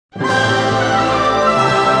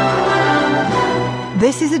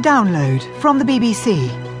This is a download from the BBC.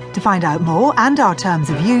 To find out more and our terms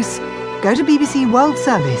of use, go to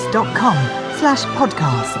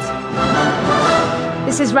bbcworldservice.com/podcasts.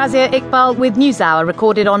 This is Razia Iqbal with Newshour,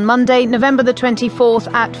 recorded on Monday, November the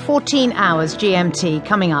 24th at 14 hours GMT.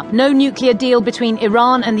 Coming up, no nuclear deal between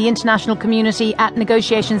Iran and the international community at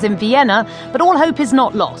negotiations in Vienna, but all hope is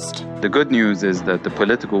not lost. The good news is that the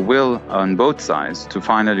political will on both sides to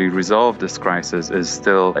finally resolve this crisis is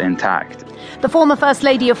still intact. The former First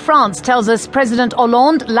Lady of France tells us President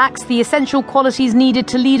Hollande lacks the essential qualities needed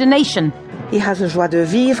to lead a nation. He has a joie de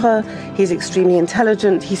vivre, he's extremely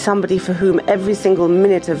intelligent, he's somebody for whom every single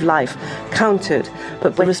minute of life counted,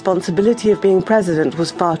 but the responsibility of being president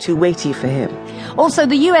was far too weighty for him. Also,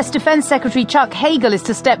 the US Defense Secretary Chuck Hagel is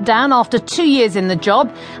to step down after 2 years in the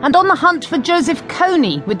job, and on the hunt for Joseph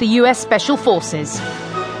Kony with the US Special Forces.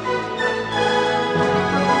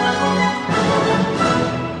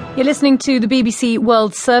 You're listening to the BBC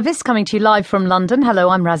World Service, coming to you live from London. Hello,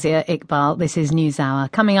 I'm Razia Iqbal. This is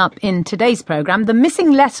Newshour. Coming up in today's programme, the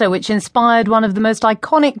missing letter which inspired one of the most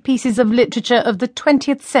iconic pieces of literature of the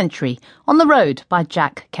 20th century, On the Road by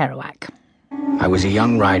Jack Kerouac. I was a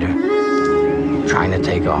young writer, trying to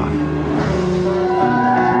take off.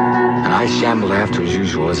 And I shambled after as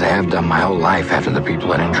usual, as I have done my whole life after the people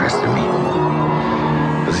that interested me.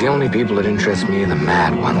 Because the only people that interest me are the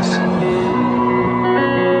mad ones.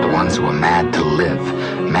 The ones who are mad to live,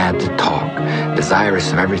 mad to talk,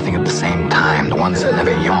 desirous of everything at the same time, the ones that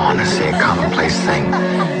never yawn or say a commonplace thing,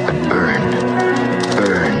 but burn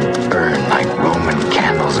like Roman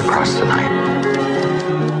candles across the night.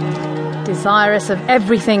 Desirous of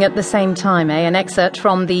everything at the same time, eh? An excerpt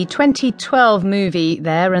from the 2012 movie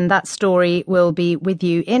there, and that story will be with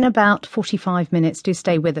you in about 45 minutes. Do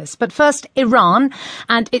stay with us. But first, Iran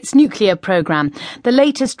and its nuclear programme. The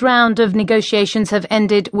latest round of negotiations have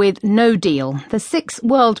ended with no deal. The 6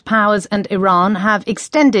 world powers and Iran have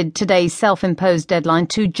extended today's self-imposed deadline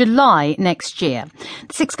to July next year.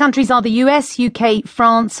 The 6 countries are the US, UK,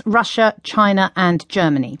 France, Russia, China and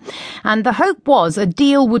Germany. And the hope was a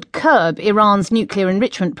deal would curb Iran's nuclear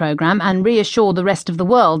enrichment programme and reassure the rest of the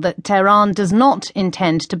world that Tehran does not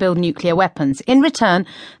intend to build nuclear weapons in return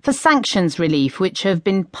for sanctions relief, which have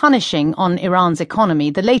been punishing on Iran's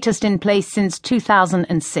economy, the latest in place since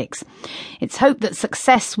 2006. It's hoped that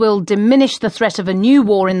success will diminish the threat of a new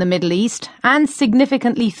war in the Middle East and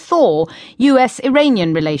significantly thaw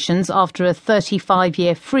US-Iranian relations after a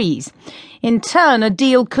 35-year freeze. In turn, a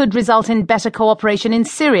deal could result in better cooperation in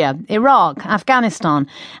Syria, Iraq, Afghanistan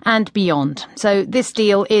and beyond. So this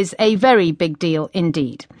deal is a very big deal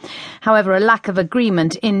indeed. However, a lack of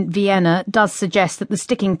agreement in Vienna does suggest that the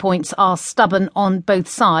sticking points are stubborn on both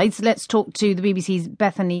sides. Let's talk to the BBC's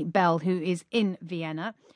Bethany Bell, who is in Vienna.